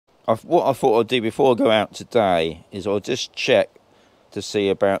what I thought I'd do before I go out today is I'll just check to see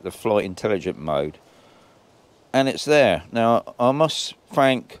about the flight intelligent mode, and it's there. Now I must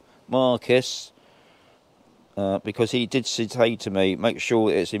thank Marcus because he did say to me, make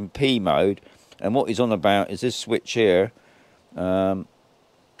sure it's in P mode, and what he's on about is this switch here,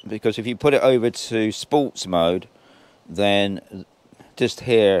 because if you put it over to sports mode, then just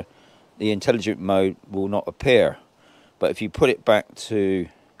here the intelligent mode will not appear, but if you put it back to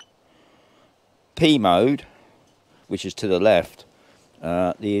P mode, which is to the left,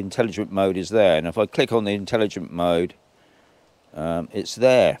 the intelligent mode is there, and if I click on the intelligent mode, it's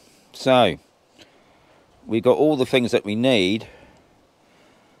there. So we've got all the things that we need.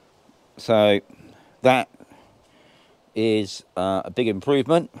 So that is a big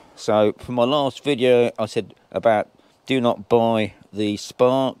improvement. So for my last video I said about do not buy the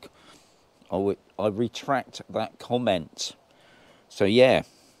Spark, I retract that comment. So yeah,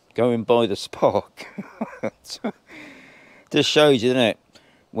 go and buy the Spark. Just shows you, doesn't it?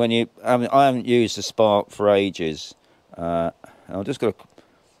 When you, I haven't used the Spark for ages. I'm just going to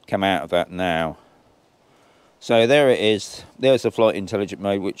come out of that now. So there it is. There's the flight intelligent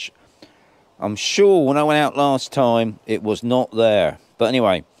mode, which I'm sure when I went out last time it was not there. But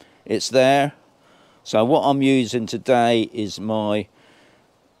anyway, it's there. So what I'm using today is my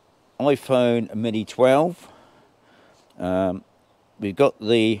iPhone Mini 12. We've got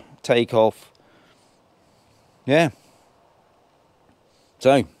the takeoff. Yeah.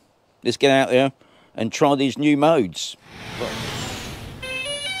 So, let's get out there and try these new modes.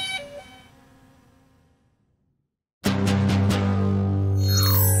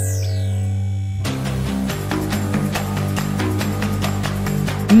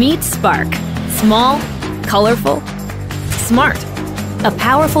 Meet Spark. Small, colorful, smart. A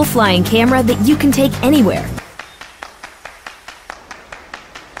powerful flying camera that you can take anywhere.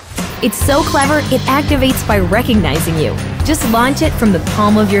 It's so clever, it activates by recognizing you. Just launch it from the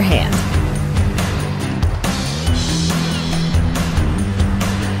palm of your hand.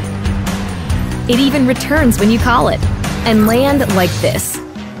 It even returns when you call it. And land like this.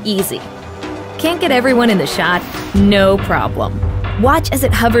 Easy. Can't get everyone in the shot? No problem. Watch as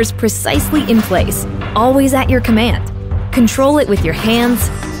it hovers precisely in place, always at your command. Control it with your hands,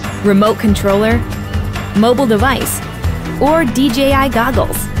 remote controller, mobile device, or DJI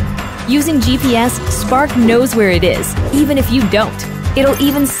goggles. Using GPS, Spark knows where it is, even if you don't. It'll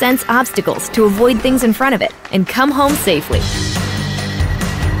even sense obstacles to avoid things in front of it and come home safely.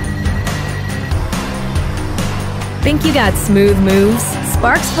 Think you got smooth moves?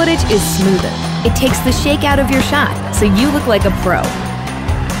 Spark's footage is smoother. It takes the shake out of your shot, so you look like a pro.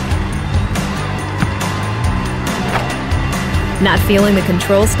 Not feeling the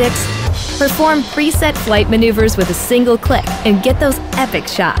control sticks? Perform preset flight maneuvers with a single click and get those epic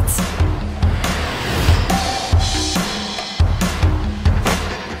shots.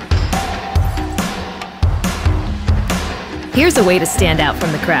 Here's a way to stand out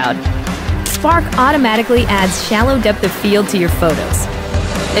from the crowd. Spark automatically adds shallow depth of field to your photos.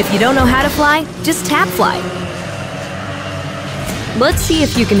 If you don't know how to fly, just tap fly. Let's see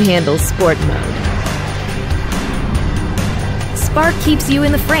if you can handle sport mode. Spark keeps you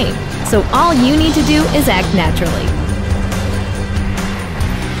in the frame, so all you need to do is act naturally.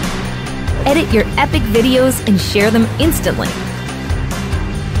 Edit your epic videos and share them instantly.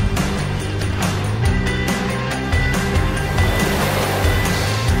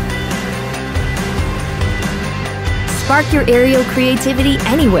 Spark your aerial creativity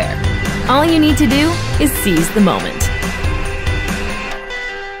anywhere. All you need to do is seize the moment.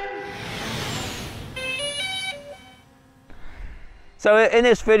 So in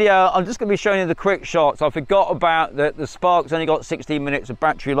this video, I'm just going to be showing you the quick shots. I forgot about the Spark's only got 16 minutes of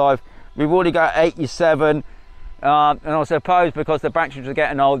battery life. We've already got 87, and I suppose because the batteries are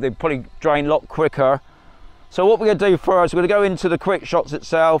getting old, they probably drain a lot quicker. So what we're going to do first, we're going to go into the quick shots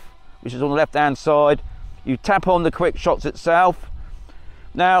itself, which is on the left-hand side. You tap on the quick shots itself.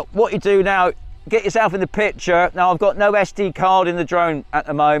 Now, what you do now, get yourself in the picture. Now, I've got no SD card in the drone at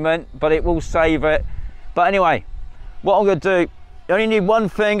the moment, but it will save it. But anyway, what I'm going to do, you only need one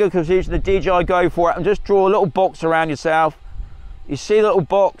finger because you're using the DJI Go4, and just draw a little box around yourself. You see the little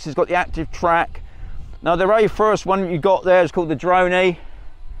box, it's got the active track. Now, the very first one you got there is called the Droney.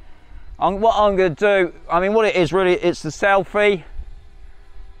 What I'm going to do, I mean, what it is really, it's the selfie.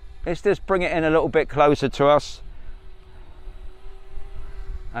 Let's just bring it in a little bit closer to us.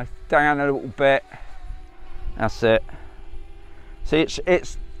 Down a little bit. That's it. See, it's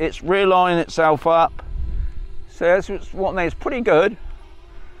realigning itself up. So that's what I mean. It's pretty good.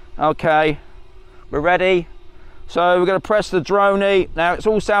 Okay, we're ready. So we're going to press the drone. Now it's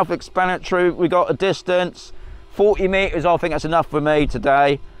all self-explanatory. We got a distance, 40 meters. I think that's enough for me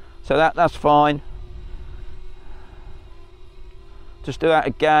today. So that's fine. Just do that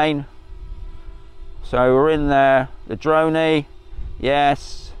again. So we're in there. The drone.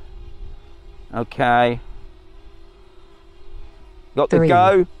 Yes. Okay. Got the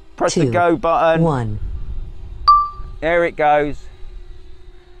go. Press the go button. 1. There it goes.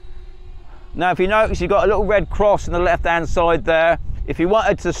 Now if you notice, you've got a little red cross on the left hand side there. If you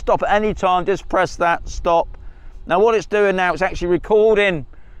wanted to stop at any time, just press that stop. Now what it's doing now, it's actually recording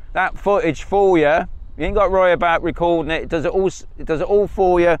that footage for you. You ain't got to worry about recording it. It does it all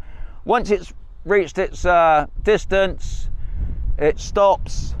for you. Once it's reached its distance, it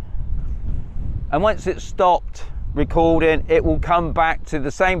stops, and once it's stopped recording, it will come back to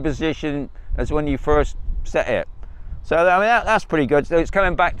the same position as when you first set it. So I mean that's pretty good. So it's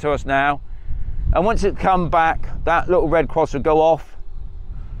coming back to us now, and once it come back, that little red cross will go off.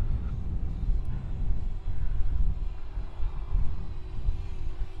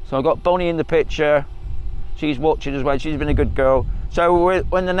 So I've got Bonnie in the picture. She's watching as well. She's been a good girl. So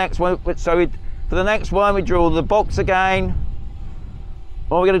when the next one, for the next one, we draw the box again.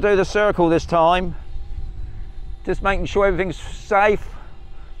 Well, we're going to do the circle this time. Just making sure everything's safe.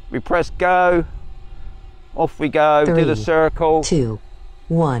 We press go. Off we go. 3, do the circle. 2,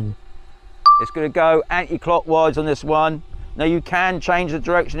 1. It's going to go anti-clockwise on this one. Now you can change the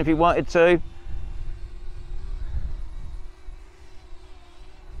direction if you wanted to.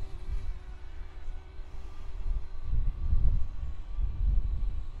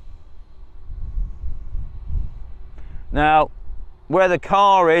 Now, where the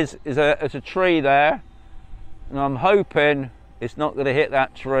car is a tree there, and I'm hoping it's not going to hit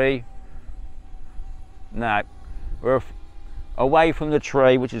that tree. No, we're away from the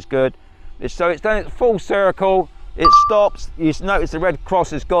tree, which is good. So it's done its full circle, it stops, you notice the red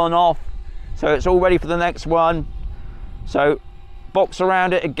cross has gone off, so it's all ready for the next one. So, box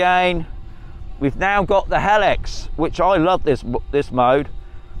around it again. We've now got the helix, which I love this mode.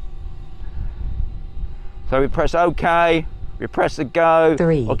 So we press OK, we press the go.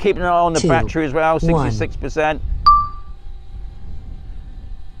 3, I'll keep an eye on the 2, battery as well, 66%.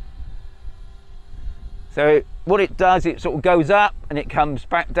 So what it does, it sort of goes up and it comes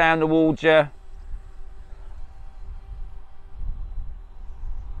back down towards you.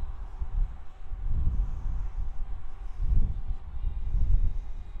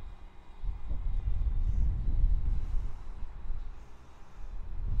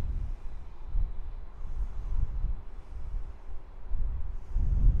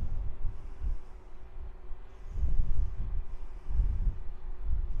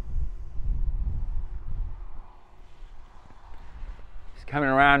 Coming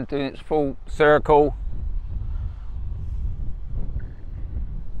around, doing its full circle.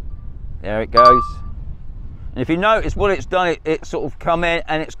 There it goes. And if you notice what it's done, it sort of come in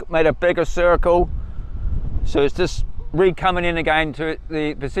and it's made a bigger circle. So it's just re-coming in again to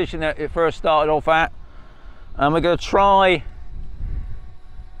the position that it first started off at. And we're going to try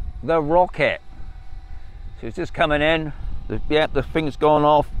the rocket. So it's just coming in. The thing's gone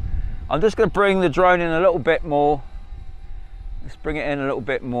off. I'm just going to bring the drone in a little bit more. Let's bring it in a little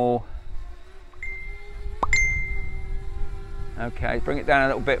bit more. Okay, bring it down a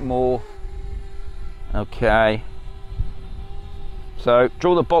little bit more. Okay. So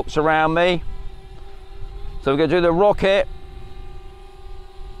draw the box around me. So we're going to do the rocket.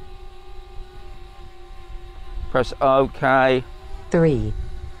 Press OK. 3,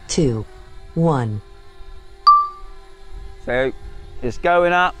 2, 1. So it's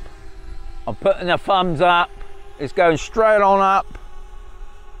going up. I'm putting the thumbs up. It's going straight on up.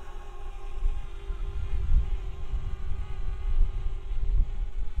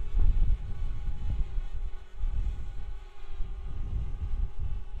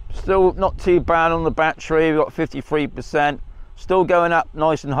 Still not too bad on the battery. We've got 53%. Still going up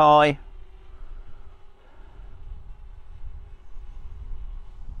nice and high.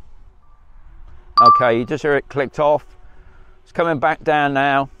 Okay, you just hear it clicked off. It's coming back down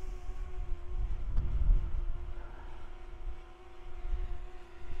now.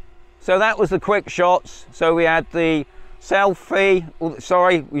 So that was the quick shots. So we had the selfie,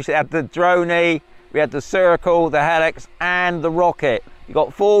 we had the drone, we had the circle, the helix and the rocket. You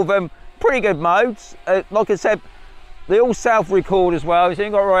got 4 of them, pretty good modes. Like I said, they all self-record as well, so you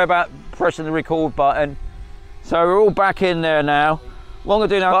ain't got to worry about pressing the record button. So we're all back in there now. What I'm gonna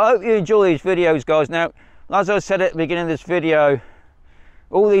do now, I hope you enjoy these videos, guys. Now, as I said at the beginning of this video,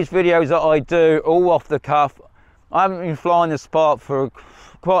 all these videos that I do, all off the cuff. I haven't been flying the Spark for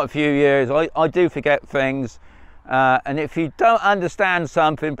quite a few years. I do forget things. And if you don't understand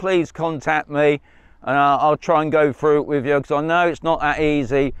something, please contact me and I'll try and go through it with you, because I know it's not that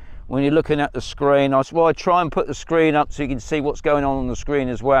easy when you're looking at the screen. That's why I try and put the screen up so you can see what's going on the screen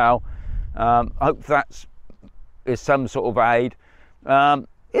as well. I hope that is some sort of aid.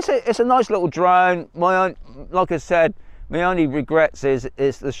 It's a nice little drone. Like I said, my only regrets is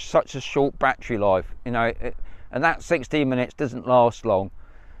there's such a short battery life, you know, and that 16 minutes doesn't last long.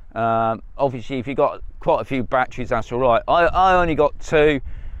 Obviously, if you've got quite a few batteries, that's all right. I only got 2.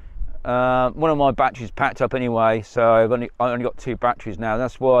 One of my batteries packed up anyway, so I only got 2 batteries now.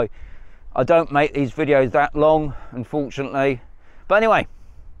 That's why I don't make these videos that long, unfortunately. But anyway,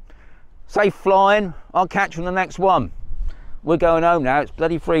 safe flying. I'll catch you on the next one. We're going home now. It's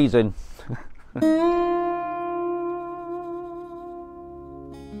bloody freezing.